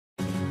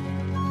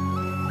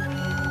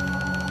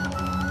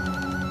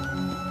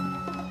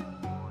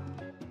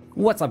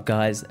What's up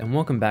guys, and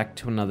welcome back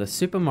to another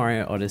Super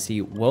Mario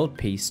Odyssey World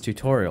Peace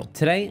tutorial.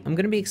 Today, I'm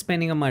going to be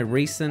expanding on my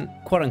recent,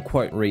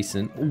 quote-unquote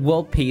recent,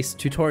 World Peace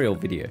tutorial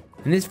video.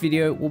 In this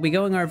video, we'll be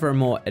going over a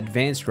more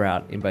advanced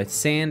route in both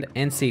Sand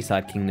and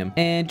Seaside Kingdom,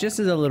 and just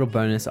as a little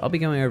bonus, I'll be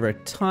going over a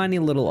tiny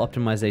little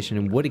optimization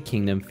in Wooded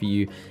Kingdom for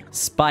you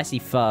spicy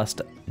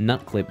fast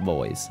nut clip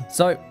boys.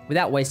 So,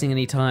 without wasting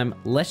any time,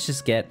 let's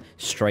just get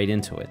straight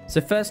into it.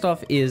 So first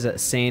off is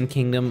Sand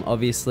Kingdom,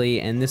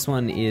 obviously, and this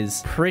one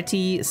is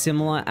pretty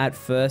similar at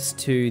first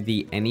to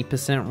the any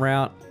percent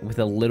route, with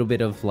a little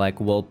bit of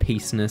like world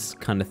peaceness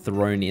kind of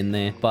thrown in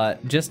there.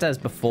 But just as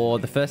before,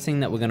 the first thing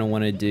that we're going to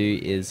want to do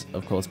is,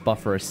 of course,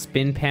 buffer a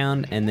spin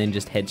pound and then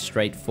just head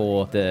straight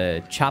for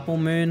the chapel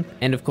moon.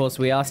 And of course,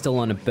 we are still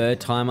on a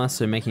bird timer,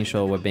 so making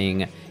sure we're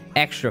being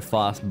extra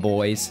fast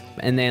boys.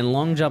 And then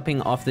long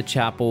jumping off the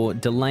chapel,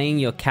 delaying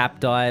your cap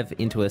dive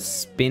into a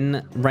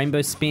spin,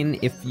 rainbow spin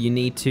if you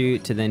need to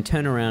then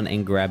turn around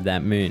and grab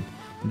that moon.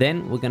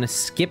 Then we're going to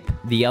skip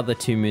the other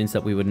two moons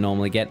that we would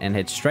normally get and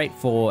head straight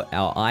for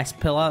our ice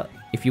pillar.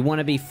 If you want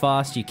to be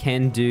fast, you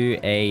can do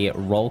a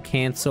roll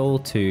cancel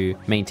to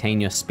maintain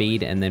your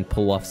speed and then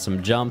pull off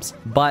some jumps.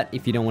 But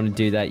if you don't want to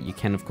do that, you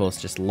can of course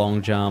just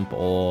long jump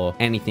or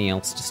anything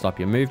else to stop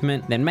your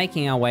movement. Then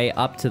making our way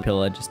up to the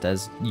pillar just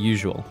as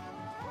usual.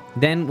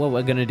 Then what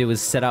we're going to do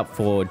is set up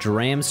for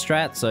Dram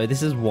strat. So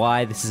this is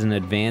why this is an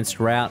advanced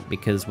route,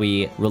 because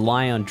we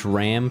rely on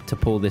Dram to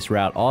pull this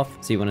route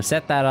off. So you want to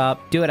set that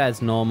up, do it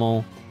as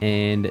normal,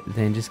 and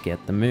then just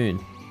get the moon.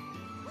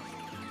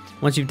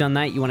 Once you've done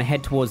that, you want to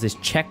head towards this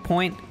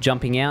checkpoint,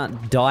 jumping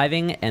out,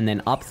 diving, and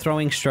then up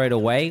throwing straight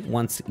away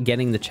once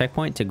getting the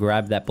checkpoint to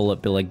grab that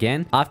bullet bill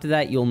again. After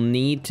that, you'll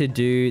need to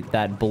do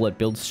that bullet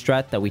bill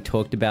strat that we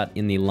talked about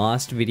in the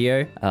last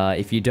video.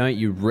 If you don't,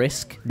 you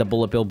risk the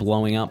bullet bill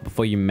blowing up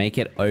before you make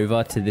it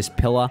over to this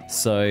pillar.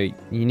 So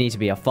you need to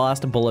be a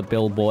fast bullet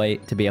bill boy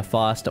to be a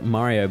fast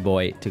Mario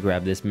boy to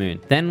grab this moon.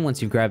 Then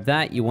once you've grabbed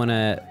that, you want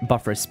to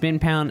buffer a spin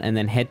pound and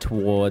then head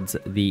towards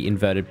the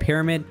inverted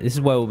pyramid. This is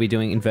where we'll be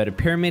doing inverted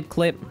pyramid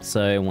clip.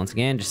 So once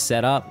again, just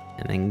set up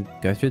and then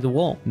go through the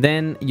wall.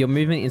 Then your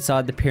movement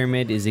inside the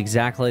pyramid is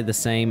exactly the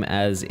same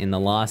as in the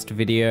last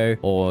video,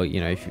 or you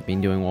know, if you've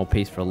been doing World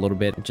Peace for a little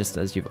bit, just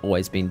as you've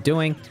always been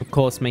doing. Of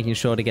course, making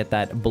sure to get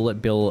that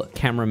bullet bill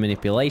camera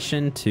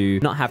manipulation to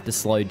not have to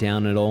slow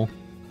down at all.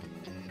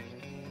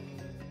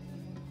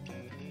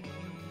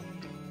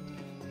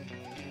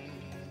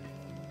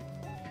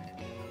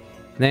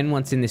 Then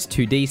once in this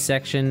 2D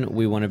section,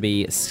 we want to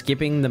be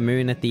skipping the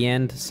moon at the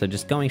end, so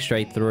just going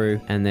straight through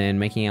and then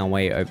making our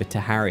way over to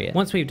Harriet.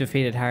 Once we've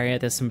defeated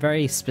Harriet, there's some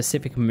very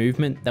specific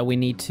movement that we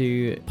need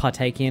to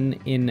partake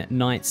in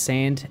Night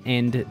Sand,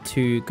 and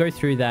to go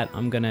through that,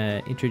 I'm going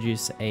to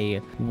introduce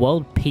a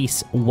World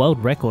Peace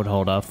world record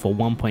holder for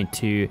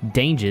 1.2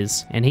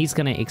 Dangers, and he's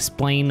going to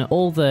explain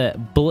all the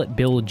bullet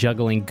bill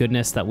juggling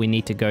goodness that we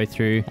need to go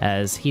through,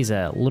 as he's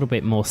a little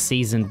bit more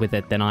seasoned with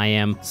it than I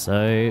am.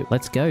 So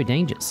let's go,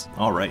 Dangers.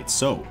 Alright,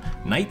 so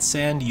Night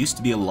Sand used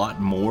to be a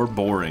lot more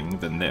boring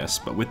than this,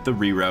 but with the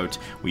reroute,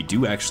 we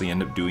do actually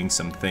end up doing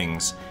some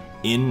things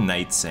in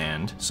Night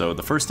Sand. So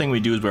the first thing we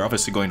do is we're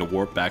obviously going to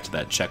warp back to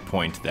that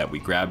checkpoint that we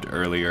grabbed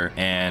earlier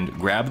and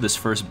grab this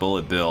first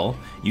bullet bill,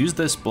 use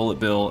this bullet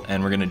bill,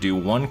 and we're going to do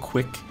one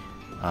quick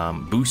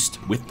boost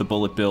with the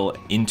bullet bill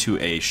into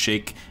a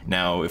shake.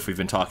 Now, if we've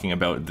been talking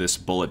about this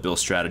bullet bill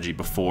strategy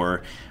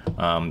before,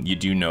 you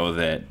do know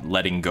that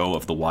letting go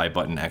of the Y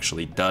button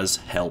actually does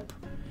help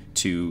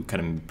to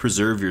kind of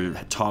preserve your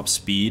top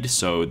speed.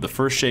 So the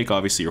first shake,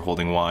 obviously you're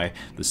holding Y.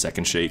 The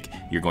second shake,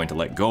 you're going to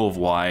let go of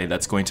Y.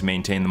 That's going to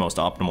maintain the most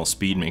optimal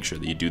speed. Make sure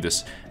that you do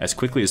this as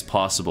quickly as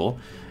possible.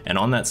 And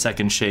on that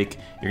second shake,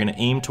 you're going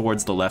to aim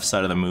towards the left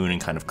side of the moon and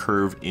kind of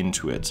curve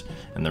into it.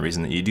 And the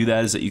reason that you do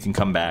that is that you can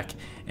come back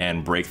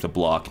and break the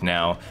block.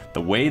 Now,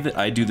 the way that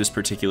I do this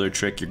particular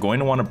trick, you're going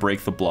to want to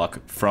break the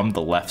block from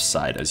the left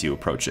side as you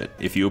approach it.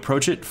 If you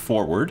approach it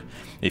forward,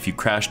 if you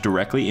crash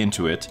directly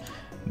into it,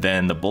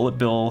 then the bullet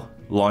bill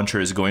launcher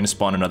is going to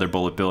spawn another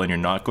bullet bill and you're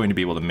not going to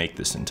be able to make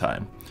this in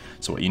time.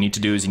 So what you need to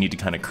do is you need to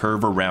kind of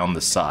curve around the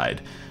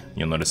side.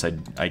 You'll notice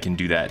I can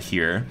do that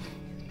here.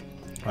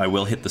 I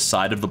will hit the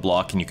side of the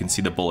block and you can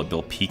see the bullet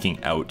bill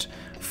peeking out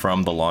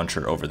from the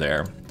launcher over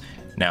there.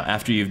 Now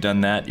after you've done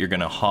that, you're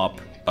going to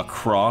hop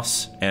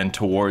across and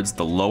towards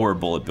the lower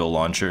bullet bill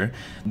launcher.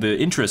 The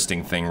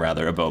interesting thing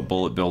rather about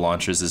bullet bill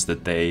launchers is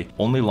that they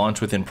only launch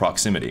within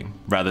proximity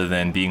rather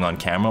than being on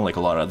camera like a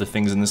lot of other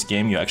things in this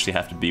game. You actually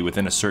have to be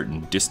within a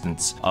certain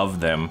distance of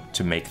them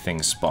to make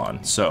things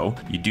spawn. So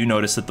you do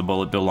notice that the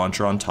bullet bill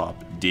launcher on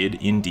top did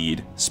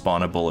indeed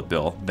spawn a bullet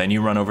bill. Then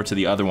you run over to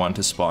the other one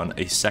to spawn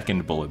a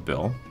second bullet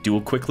bill. Do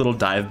a quick little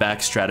dive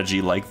back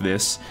strategy like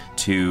this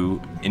to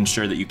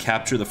ensure that you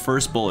capture the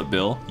first bullet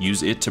bill,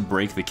 use it to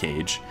break the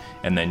cage,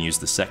 and then use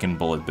the second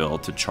bullet bill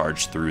to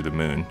charge through the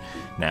moon.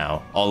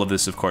 Now, all of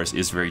this, of course,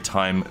 is very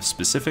time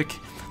specific.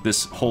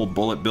 This whole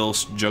bullet bill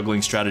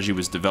juggling strategy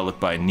was developed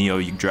by Neo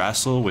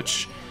Yggdrasil,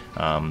 which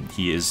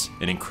he is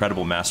an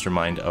incredible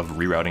mastermind of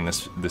rerouting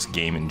this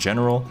game in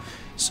general.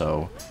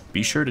 So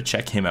be sure to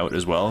check him out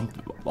as well.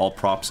 All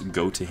props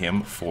go to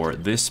him for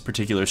this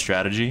particular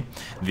strategy.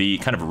 The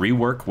kind of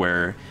rework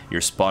where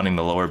you're spawning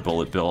the lower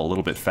bullet bill a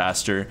little bit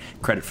faster,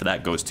 credit for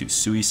that goes to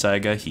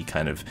Suisaiga. He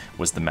kind of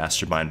was the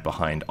mastermind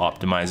behind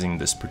optimizing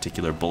this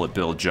particular bullet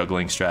bill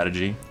juggling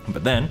strategy.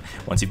 But then,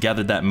 once you've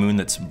gathered that moon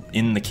that's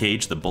in the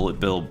cage, the bullet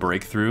bill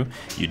breakthrough,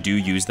 you do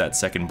use that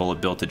second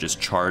bullet bill to just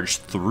charge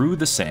through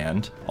the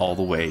sand all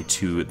the way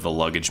to the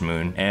luggage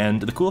moon.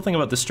 And the cool thing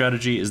about this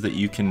strategy is that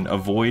you can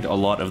avoid a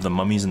lot of the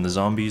mummies and the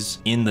zombies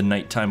in the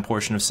nighttime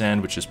portion of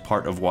sand, which is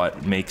part of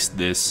what makes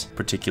this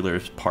particular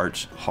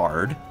part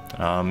hard.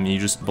 You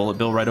just bullet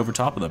bill right over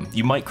top of them.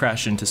 You might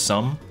crash into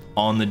some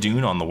on the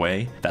dune on the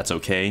way. That's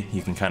okay.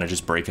 You can kind of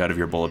just break out of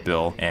your bullet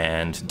bill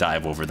and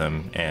dive over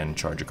them and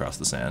charge across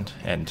the sand,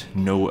 and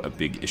no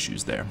big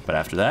issues there. But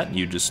after that,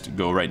 you just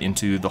go right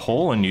into the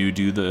hole and you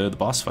do the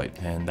boss fight,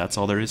 and that's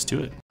all there is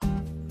to it.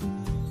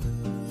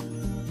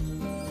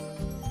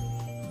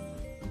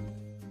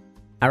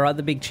 Our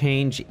other big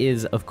change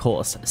is, of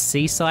course,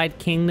 Seaside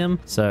Kingdom.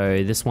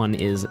 So this one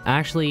is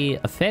actually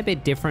a fair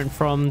bit different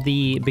from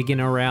the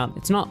beginner route.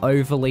 It's not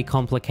overly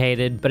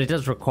complicated, but it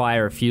does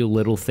require a few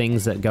little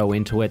things that go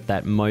into it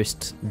that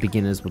most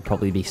beginners would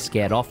probably be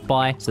scared off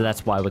by. So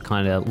that's why we're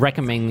kind of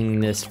recommending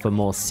this for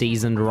more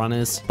seasoned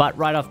runners. But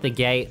right off the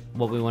gate,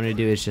 what we want to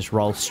do is just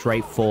roll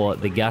straight for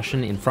the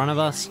Gushen in front of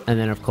us. And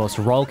then, of course,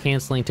 roll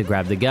canceling to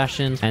grab the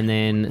Gushen. And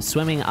then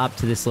swimming up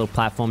to this little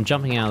platform,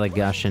 jumping out of the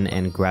Gushen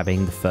and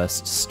grabbing the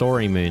first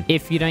story moon.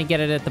 If you don't get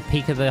it at the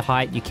peak of the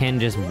height, you can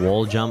just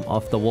wall jump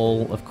off the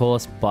wall, of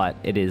course, but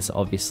it is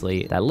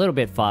obviously a little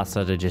bit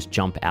faster to just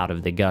jump out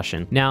of the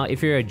Gushen. Now,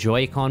 if you're a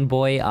Joy-Con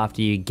boy,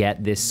 after you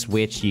get this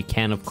switch, you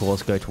can, of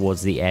course, go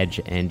towards the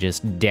edge and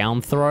just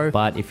down throw,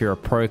 but if you're a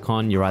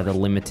Pro-Con, you're either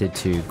limited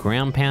to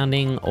ground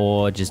pounding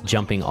or just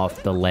jumping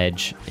off the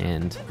ledge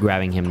and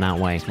grabbing him that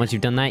way. Once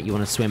you've done that, you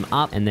want to swim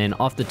up and then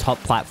off the top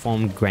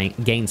platform,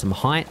 gain some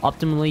height.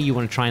 Optimally, you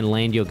want to try and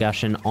land your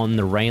Gushen on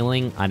the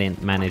railing. I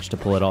didn't manage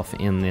to pull it off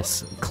in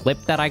this clip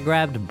that I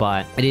grabbed,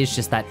 but it is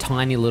just that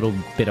tiny little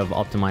bit of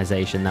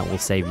optimization that will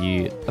save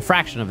you a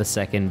fraction of a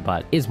second,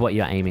 but is what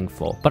you're aiming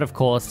for. But of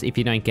course, if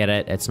you don't get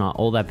it, it's not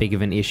all that big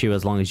of an issue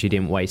as long as you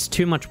didn't waste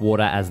too much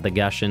water as the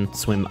Gushen.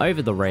 Swim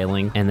over the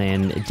railing and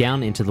then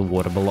down into the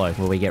water below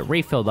where we get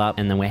refilled up,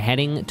 and then we're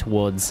heading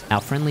towards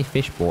our friendly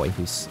fish boy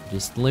who's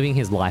just living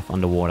his life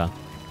underwater.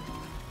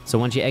 So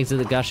once you exit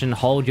the Gushen,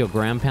 hold your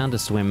ground pound to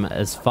swim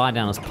as far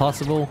down as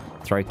possible,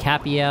 throw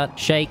Cappy out,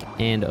 shake,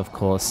 and of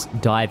course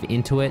dive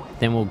into it.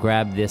 Then we'll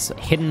grab this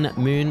hidden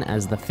moon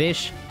as the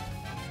fish,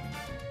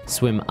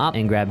 swim up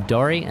and grab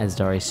Dory, as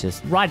Dory's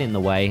just right in the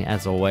way,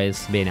 as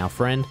always, being our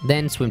friend.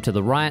 Then swim to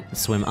the right,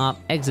 swim up,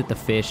 exit the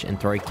fish, and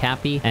throw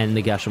Cappy, and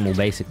the Gushen will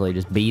basically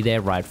just be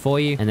there right for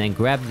you. And then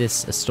grab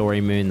this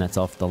story moon that's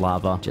off the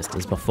lava, just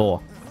as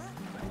before.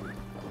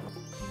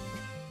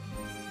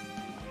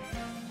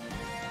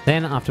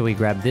 Then after we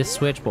grab this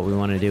switch, what we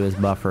want to do is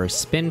buffer a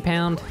spin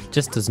pound,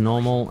 just as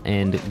normal,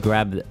 and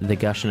grab the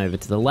Gushen over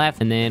to the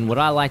left. And then what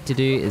I like to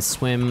do is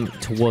swim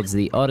towards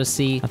the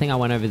Odyssey. I think I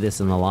went over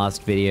this in the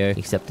last video,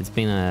 except it's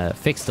been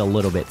fixed a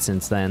little bit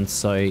since then.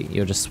 So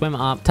you'll just swim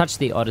up, touch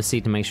the Odyssey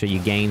to make sure you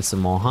gain some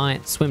more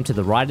height, swim to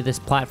the right of this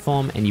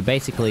platform, and you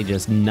basically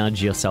just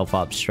nudge yourself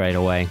up straight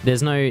away.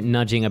 There's no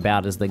nudging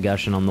about as the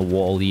Gushen on the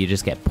wall, you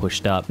just get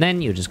pushed up.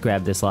 Then you'll just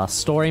grab this last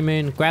story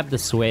moon, grab the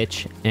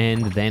switch,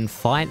 and then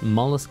fight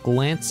Mollusk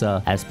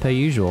Lancer as per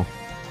usual.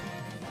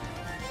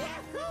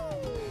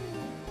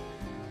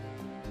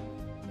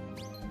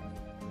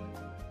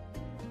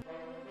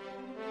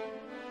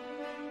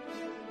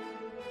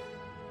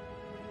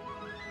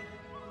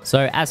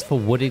 So as for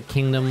Wooded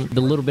Kingdom,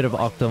 the little bit of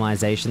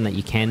optimization that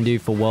you can do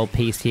for World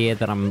Peace here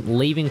that I'm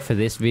leaving for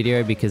this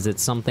video because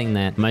it's something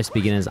that most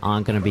beginners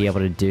aren't going to be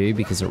able to do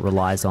because it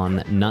relies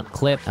on nut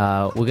clip.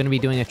 We're going to be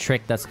doing a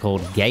trick that's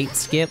called gate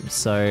skip.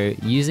 So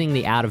using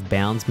the out of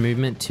bounds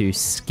movement to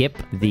skip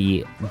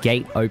the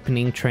gate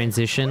opening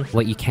transition,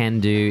 what you can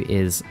do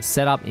is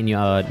set up in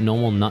your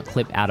normal nut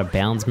clip out of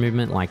bounds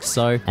movement like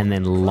so, and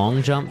then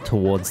long jump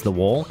towards the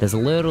wall. There's a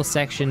little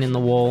section in the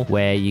wall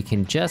where you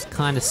can just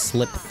kind of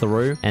slip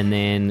through and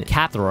then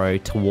cap throw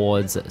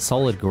towards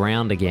solid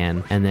ground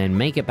again, and then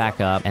make it back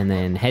up and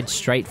then head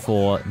straight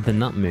for the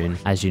nut moon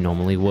as you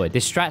normally would.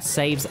 This strat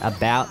saves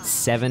about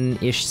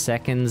 7-ish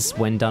seconds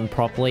when done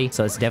properly,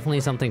 so it's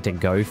definitely something to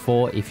go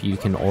for if you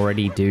can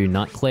already do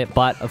nut clip.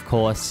 But of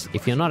course,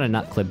 if you're not a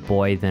nut clip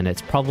boy, then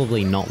it's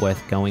probably not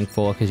worth going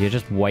for because you're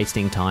just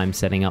wasting time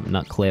setting up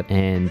nut clip,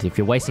 and if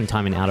you're wasting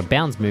time in out of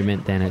bounds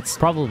movement, then it's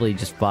probably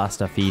just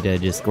faster for you to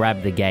just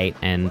grab the gate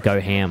and go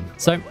ham.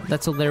 So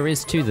that's all there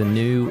is to the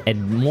new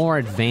more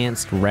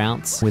advanced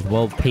routes with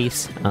World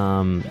Peace.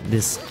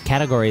 This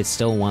category is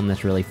still one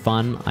that's really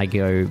fun. I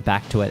go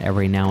back to it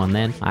every now and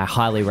then. I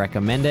highly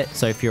recommend it.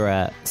 So if you're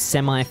a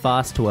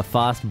semi-fast to a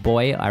fast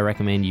boy, I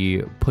recommend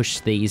you push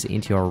these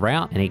into your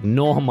route and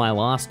ignore my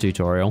last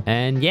tutorial.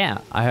 And yeah,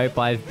 I hope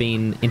I've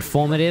been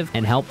informative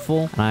and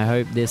helpful, and I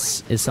hope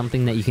this is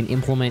something that you can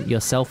implement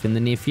yourself in the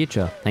near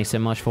future. Thanks so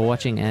much for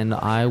watching, and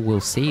I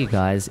will see you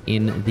guys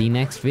in the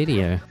next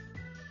video.